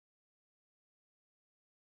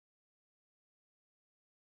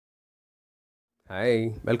Hi,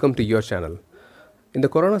 welcome to your channel. இந்த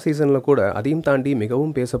corona சீசனில் கூட அதையும் தாண்டி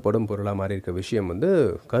மிகவும் பேசப்படும் பொருளாக மாறி இருக்க விஷயம்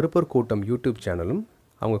கருப்பர் கூட்டம் யூடியூப் சேனலும்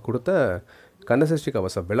அவங்க கொடுத்த கந்தசஷ்டி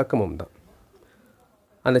கவச விளக்கமும் தான்.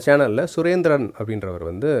 அந்த சேனலில் சுரேந்திரன்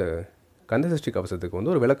அப்படின்றவர் கந்தசஷ்டி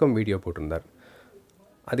கவசத்துக்கு ஒரு விளக்கம் வீடியோ போட்டிருந்தார்.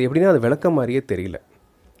 அது எப்படின்னா அது விளக்கம் மாதிரியே தெரியல.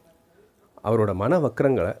 அவரோட மன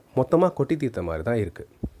வக்கரங்களை மொத்தமாக கொட்டி தீர்த்த மாதிரி தான்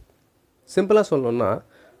இருக்குது. சிம்பிளாக சொல்லணுன்னா,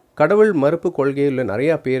 கடவுள் மறுப்பு கொள்கையில்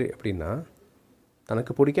நிறையா பேர் எப்படின்னா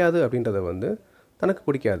தனக்கு பிடிக்காது அப்படின்றத தனக்கு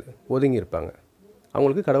பிடிக்காது ஒதுங்கி இருப்பாங்க.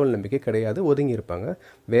 அவங்களுக்கு கடவுள் நம்பிக்கை கிடையாது, ஒதுங்கி இருப்பாங்க.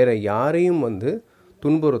 வேறு யாரையும்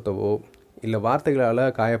துன்புறுத்தவோ இல்லை வார்த்தைகளால்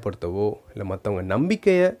காயப்படுத்தவோ இல்லை மற்றவங்க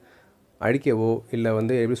நம்பிக்கையை அழிக்கவோ இல்லை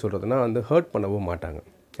எப்படி சொல்கிறதுனா ஹர்ட் பண்ணவோ மாட்டாங்க.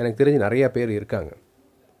 எனக்கு தெரிஞ்சு நிறையா பேர் இருக்காங்க.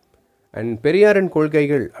 அண்ட் பெரியாரின்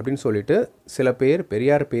கொள்கைகள் அப்படின்னு சொல்லிட்டு சில பேர்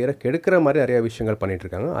பெரியார் பேரை கெடுக்கிற மாதிரி நிறையா விஷயங்கள்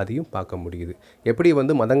பண்ணிகிட்ருக்காங்க. அதையும் பார்க்க முடியுது. எப்படி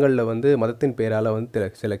மதங்களில் மதத்தின் பேரால்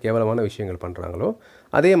சில கேவலமான விஷயங்கள் பண்ணுறாங்களோ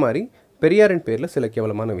அதே மாதிரி பெரியாரின் பேரில் சில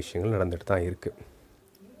கேவலமான விஷயங்கள் நடந்துட்டு தான் இருக்குது.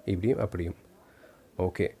 இப்படியும் அப்படியும்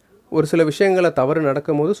ஓகே. ஒரு சில விஷயங்களை தவறு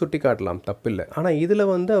நடக்கும்போது சுட்டி காட்டலாம், தப்பில்லை. ஆனால் இதில்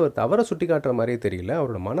அவர் தவறை சுட்டி காட்டுற மாதிரியே தெரியல.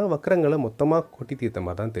 அவரோட மன வக்கரங்களை மொத்தமாக கொட்டி தீர்த்த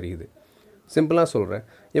மாதிரி தான் தெரியுது. சிம்பிளாக சொல்கிறேன்.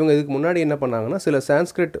 இவங்க இதுக்கு முன்னாடி என்ன பண்ணாங்கன்னா, சில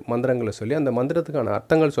சான்ஸ்கிரிட் மந்திரங்களை சொல்லி அந்த மந்திரத்துக்கான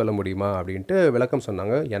அர்த்தங்கள் சொல்ல முடியுமா அப்படின்ட்டு விளக்கம்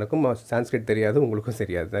சொன்னாங்க. எனக்கும் சான்ஸ்கிரிட் தெரியாது, உங்களுக்கும்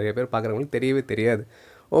தெரியாது, நிறைய பேர் பார்க்குறவங்களுக்கு தெரியவே தெரியாது.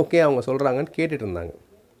 ஓகே, அவங்க சொல்கிறாங்கன்னு கேட்டுட்டு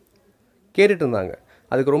இருந்தாங்க.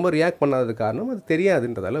 அதுக்கு ரொம்ப ரியாக்ட் பண்ணாதது காரணம் அது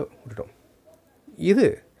தெரியாதுன்றதால விட்டுட்டோம்.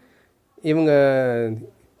 இவங்க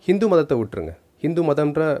ஹிந்து மதத்தை விட்டுருங்க, ஹிந்து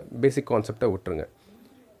மதம்ன்ற பேசிக் கான்செப்டை விட்டுருங்க.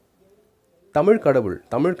 தமிழ்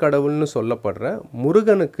கடவுள்னு சொல்லப்படுற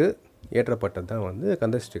முருகனுக்கு ஏற்றப்பட்டது தான்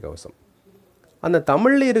கந்தசஷ்டி கவசம். அந்த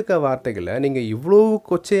தமிழில் இருக்க வார்த்தைகளை நீங்கள் இவ்வளோ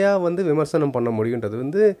கொச்சையாக விமர்சனம் பண்ண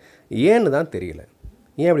முடியுன்றது ஏன்னு தான் தெரியல.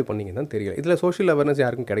 ஏன் அப்படி பண்ணீங்கன்னு தான் தெரியல. இதில் சோஷியல் அவேர்னஸ்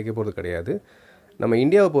யாருக்கும் கிடைக்க போகிறது கிடையாது. நம்ம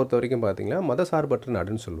இந்தியாவை பொறுத்த வரைக்கும் பார்த்திங்கன்னா மதசார்பற்ற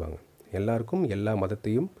நாடுன்னு சொல்லுவாங்க. எல்லாருக்கும் எல்லா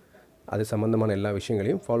மதத்தையும் அது சம்மந்தமான எல்லா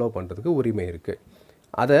விஷயங்களையும் ஃபாலோ பண்ணுறதுக்கு உரிமை இருக்குது.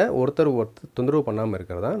 அதை ஒருத்தர் தொந்தரவு பண்ணாமல்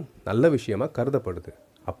இருக்கிறதா நல்ல விஷயமாக கருதப்படுது.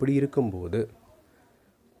 அப்படி இருக்கும்போது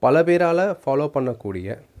பல பேரால் ஃபாலோ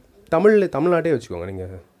பண்ணக்கூடிய தமிழ்நாட்டே வச்சுக்கோங்க,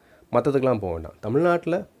 நீங்கள் மற்றதுக்கெலாம் போக வேண்டாம்.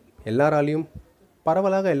 தமிழ்நாட்டில் எல்லாராலையும்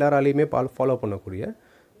பரவலாக எல்லாராலையுமே ஃபாலோ பண்ணக்கூடிய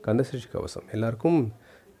கந்தசஷ்டி கவசம் எல்லாருக்கும்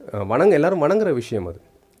எல்லோரும் வணங்குற விஷயம்.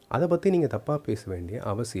 அதை பற்றி நீங்கள் தப்பாக பேச வேண்டிய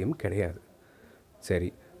அவசியம் கிடையாது. சரி,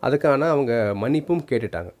 அதுக்கான அவங்க மன்னிப்பும்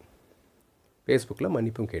கேட்டுட்டாங்க. ஃபேஸ்புக்கில்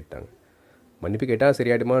மன்னிப்பும் கேட்டாங்க. மன்னிப்பு கேட்டால்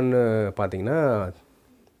சரியாயிடுமான்னு பார்த்தீங்கன்னா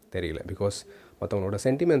தெரியல. பிகாஸ் மற்றவங்களோட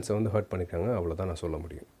சென்டிமெண்ட்ஸை ஹர்ட் பண்ணியிருக்காங்க, அவ்வளோதான் நான் சொல்ல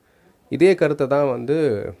முடியும். இதே கருத்தை தான்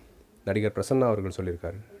நடிகர் பிரசன்னா அவர்கள்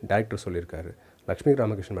சொல்லியிருக்காரு, டைரக்டர் சொல்லியிருக்காரு, லக்ஷ்மி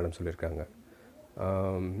ராமகிருஷ்ணன் மேடம் சொல்லியிருக்காங்க,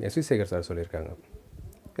 எஸ்வி சேகர் சார் சொல்லியிருக்காங்க.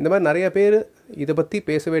 இந்த மாதிரி நிறைய பேர் இதை பற்றி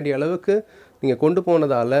பேச வேண்டிய அளவுக்கு நீங்கள் கொண்டு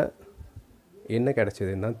போனதால் என்ன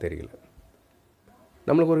கிடச்சிதுன்னு தான் தெரியல.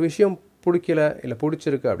 நம்மளுக்கு ஒரு விஷயம் பிடிக்கல இல்லை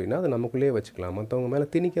பிடிச்சிருக்கு அப்படின்னா அதை நமக்குள்ளேயே வச்சுக்கலாம். மற்றவங்க மேலே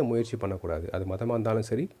திணிக்க முயற்சி பண்ணக்கூடாது. அது மதமாக இருந்தாலும்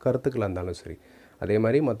சரி, கருத்துக்களாக இருந்தாலும் சரி. அதே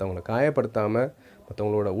மாதிரி மற்றவங்களை காயப்படுத்தாமல்,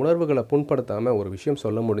 மற்றவங்களோட உணர்வுகளை புண்படுத்தாமல் ஒரு விஷயம்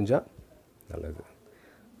சொல்ல முடிஞ்சால் நல்லது.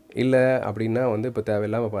 இல்லை அப்படின்னா இப்போ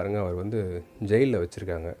தேவையில்லாமல் பாருங்கள், அவர் ஜெயிலில்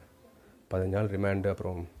வச்சுருக்காங்க. 15 நாள் ரிமாண்டு,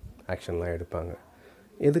 அப்புறம் ஆக்ஷன்லாம் எடுப்பாங்க.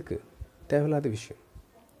 எதுக்கு? தேவையில்லாத விஷயம்.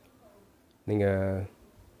 நீங்கள்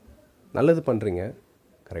நல்லது பண்ணுறீங்க,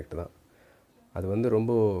 கரெக்டு தான். அது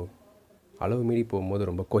ரொம்ப அளவு மீறி போகும்போது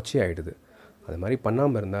ரொம்ப கொச்சி ஆகிடுது. அது மாதிரி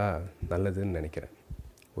பண்ணாமல் இருந்தால் நல்லதுன்னு நினைக்கிறேன்.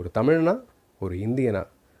 ஒரு தமிழனா, ஒரு இந்தியனா,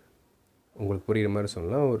 உங்களுக்கு புரிகிற மாதிரி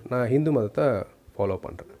சொல்லலாம். நான் ஹிந்து மதத்தை ஃபாலோ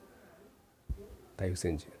பண்ணுறேன். தயவு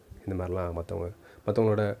செஞ்சு இந்த மாதிரிலாம்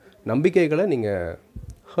மற்றவங்களோட நம்பிக்கைகளை நீங்கள்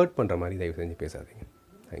ஹர்ட் பண்ணுற மாதிரி தயவு செஞ்சு பேசாதீங்க.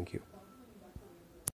 தேங்க்யூ.